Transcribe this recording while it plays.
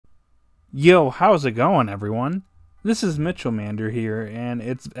Yo, how's it going, everyone? This is Mitchellmander here, and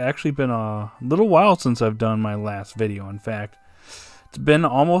it's actually been a little while since I've done my last video. In fact, it's been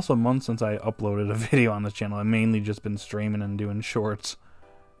almost a month since I uploaded a video on this channel. I've mainly just been streaming and doing shorts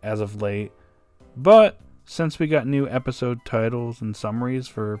as of late. But since we got new episode titles and summaries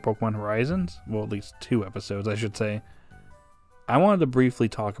for Pokemon Horizons, well, at least 2 episodes, I should say, I wanted to briefly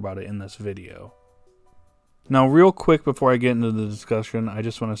talk about it in this video. Now, real quick before I get into the discussion, I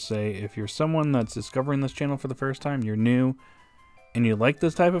just want to say if you're someone that's discovering this channel for the first time, you're new, and you like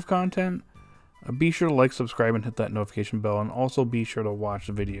this type of content, be sure to like, subscribe, and hit that notification bell, and also be sure to watch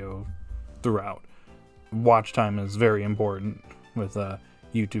the video throughout. Watch time is very important with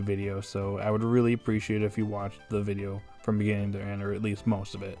YouTube videos, so I would really appreciate it if you watched the video from beginning to end, or at least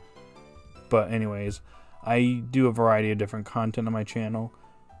most of it. But anyways, I do a variety of different content on my channel.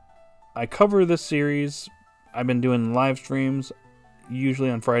 I cover this series. I've been doing live streams, usually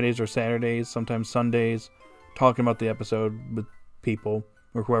on Fridays or Saturdays, sometimes Sundays, talking about the episode with people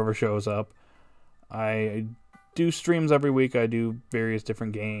or whoever shows up. I do streams every week. I do various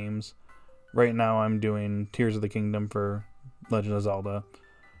different games. Right now I'm doing Tears of the Kingdom for Legend of Zelda.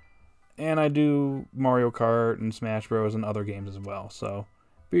 And I do Mario Kart and Smash Bros. And other games as well. So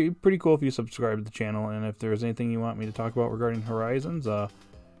it'd be pretty cool if you subscribe to the channel. And if there's anything you want me to talk about regarding Horizons,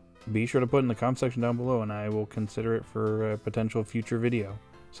 be sure to put in the comment section down below and I will consider it for a potential future video.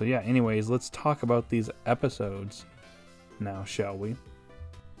 So yeah, anyways, let's talk about these episodes now, shall we?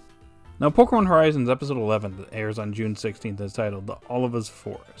 Now, Pokemon Horizons Episode 11 that airs on June 16th is titled The Oliva's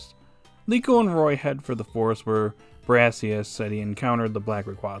Forest. Liko and Roy head for the forest where Brassius said he encountered the Black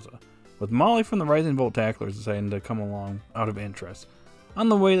Rayquaza, with Molly from the Rising Volt Tacklers deciding to come along out of interest. On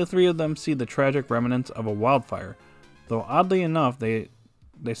the way, the three of them see the tragic remnants of a wildfire, though oddly enough,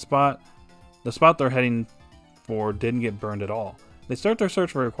 the spot they're heading for didn't get burned at all. They start their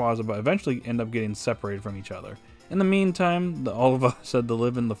search for Rayquaza, but eventually end up getting separated from each other. In the meantime, the Oliva said to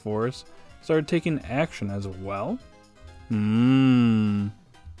live in the forest started taking action as well. Now,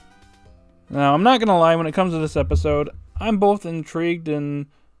 I'm not gonna lie, when it comes to this episode, I'm both intrigued and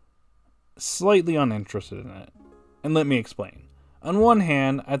slightly uninterested in it. And let me explain. On one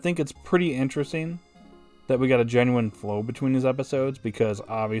hand, I think it's pretty interesting that we got a genuine flow between these episodes, because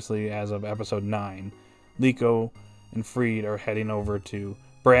obviously as of episode 9, Liko and Freed are heading over to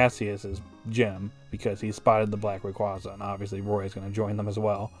Brassius' gym because he spotted the Black Rayquaza, and obviously Roy is going to join them as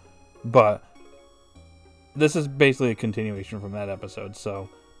well. But this is basically a continuation from that episode, so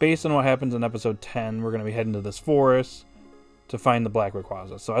based on what happens in episode 10, we're going to be heading to this forest to find the Black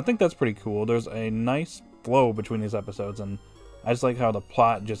Rayquaza. So I think that's pretty cool. There's a nice flow between these episodes, and I just like how the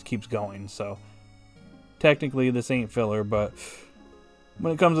plot just keeps going, so technically, this ain't filler, but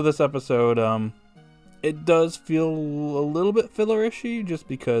when it comes to this episode, it does feel a little bit filler-ishy, just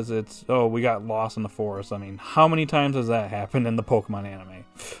because it's, oh, we got lost in the forest. I mean, how many times has that happened in the Pokemon anime?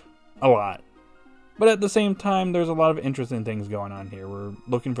 A lot. But at the same time, there's a lot of interesting things going on here. We're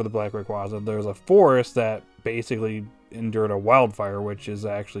looking for the Black Rayquaza. There's a forest that basically endured a wildfire, which is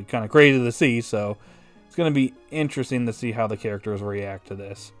actually kind of crazy to see, so it's going to be interesting to see how the characters react to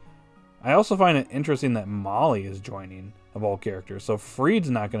this. I also find it interesting that Molly is joining, of all characters, so Freed's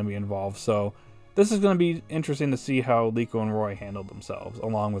not going to be involved, so this is going to be interesting to see how Liko and Roy handle themselves,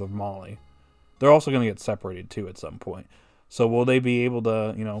 along with Molly. They're also going to get separated, too, at some point. So will they be able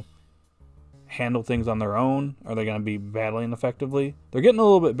to, handle things on their own? Are they going to be battling effectively? They're getting a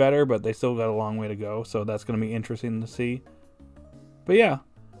little bit better, but they still got a long way to go, so that's going to be interesting to see. But yeah,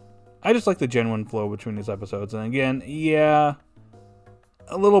 I just like the genuine flow between these episodes, and again, yeah,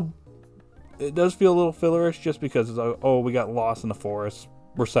 it does feel a little fillerish just because it's like, oh, we got lost in the forest,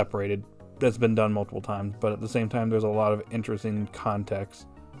 we're separated. That's been done multiple times, but at the same time, there's a lot of interesting context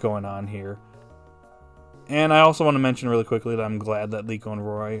going on here. And I also want to mention really quickly that I'm glad that Liko and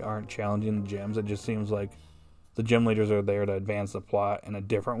Roy aren't challenging the gyms. It just seems like the gym leaders are there to advance the plot in a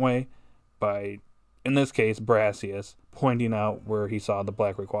different way by, in this case, Brassius pointing out where he saw the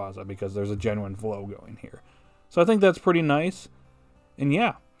Black Rayquaza, because there's a genuine flow going here. So I think that's pretty nice. And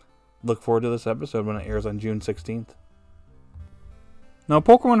yeah, look forward to this episode when it airs on June 16th. Now,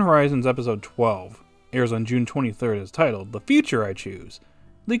 Pokemon Horizons Episode 12 airs on June 23rd is titled The Future I Choose.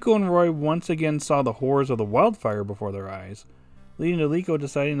 Liko and Roy once again saw the horrors of the wildfire before their eyes, leading to Liko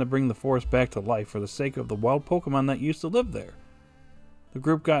deciding to bring the forest back to life for the sake of the wild Pokemon that used to live there. The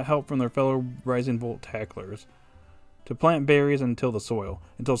group got help from their fellow Rising Volt Tacklers to plant berries and till the soil,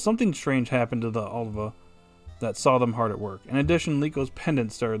 until something strange happened to the Oliva that saw them hard at work. In addition, Liko's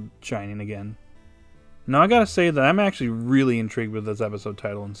pendant started shining again. Now I gotta say that I'm actually really intrigued with this episode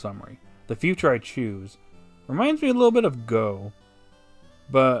title and summary. The Future I Choose reminds me a little bit of Go,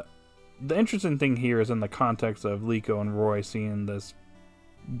 but the interesting thing here is in the context of Liko and Roy seeing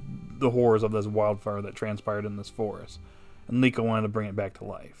the horrors of this wildfire that transpired in this forest, and Liko wanted to bring it back to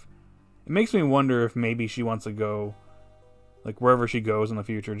life. It makes me wonder if maybe she wants to go, like, wherever she goes in the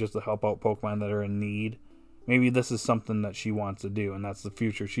future just to help out Pokemon that are in need. Maybe this is something that she wants to do, and that's the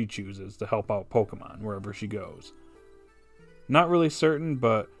future she chooses, to help out Pokemon wherever she goes. Not really certain,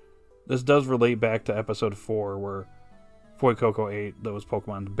 but this does relate back to episode 4, where Fuecoco ate those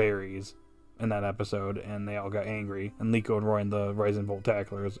Pokemon's berries in that episode, and they all got angry, and Liko and Roy and the Rising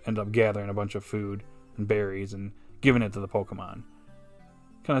Voltaclers end up gathering a bunch of food and berries and giving it to the Pokemon.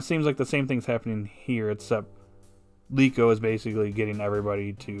 Kind of seems like the same thing's happening here, except Liko is basically getting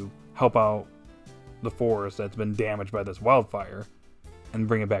everybody to help out the forest that's been damaged by this wildfire and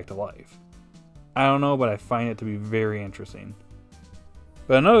bring it back to life. I don't know, but I find it to be very interesting.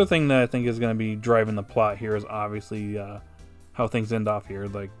 But another thing that I think is going to be driving the plot here is obviously how things end off here,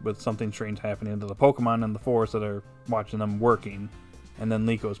 like with something strange happening to the Pokemon in the forest that are watching them working, and then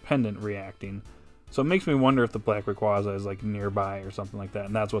Liko's pendant reacting. So it makes me wonder if the Black Rayquaza is like nearby or something like that,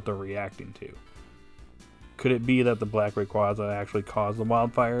 and that's what they're reacting to. Could it be that the Black Rayquaza actually caused the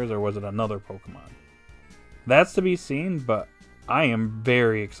wildfires, or was it another Pokemon? That's to be seen, but I am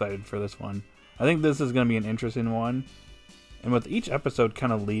very excited for this one. I think this is going to be an interesting one, and with each episode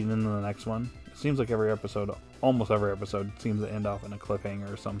kind of leading into the next one, it seems like almost every episode seems to end off in a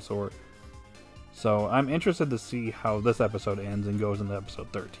cliffhanger of some sort. So I'm interested to see how this episode ends and goes into episode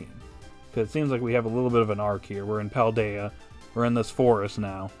 13. Because it seems like we have a little bit of an arc here. We're in Paldea. We're in this forest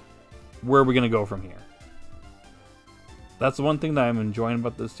now. Where are we going to go from here? That's the one thing that I'm enjoying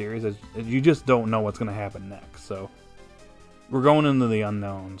about this series, is you just don't know what's going to happen next. So we're going into the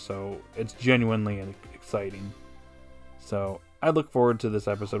unknown, so it's genuinely exciting. So I look forward to this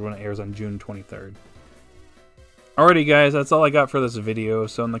episode when it airs on June 23rd. Alrighty guys, that's all I got for this video.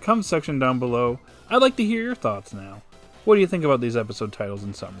 So in the comment section down below, I'd like to hear your thoughts now. What do you think about these episode titles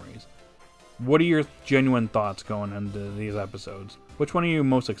and summaries? What are your genuine thoughts going into these episodes? Which one are you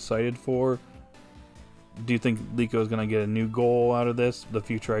most excited for? Do you think Liko is going to get a new goal out of this? The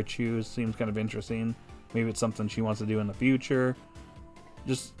Future I Choose seems kind of interesting. Maybe it's something she wants to do in the future.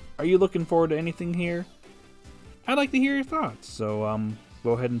 Just, are you looking forward to anything here? I'd like to hear your thoughts, so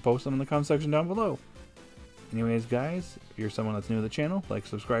go ahead and post them in the comment section down below. Anyways guys, if you're someone that's new to the channel, like,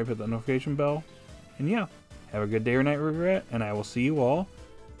 subscribe, hit that notification bell, and yeah, have a good day or night, regret, and I will see you all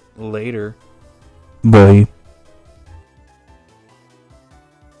later. Bye.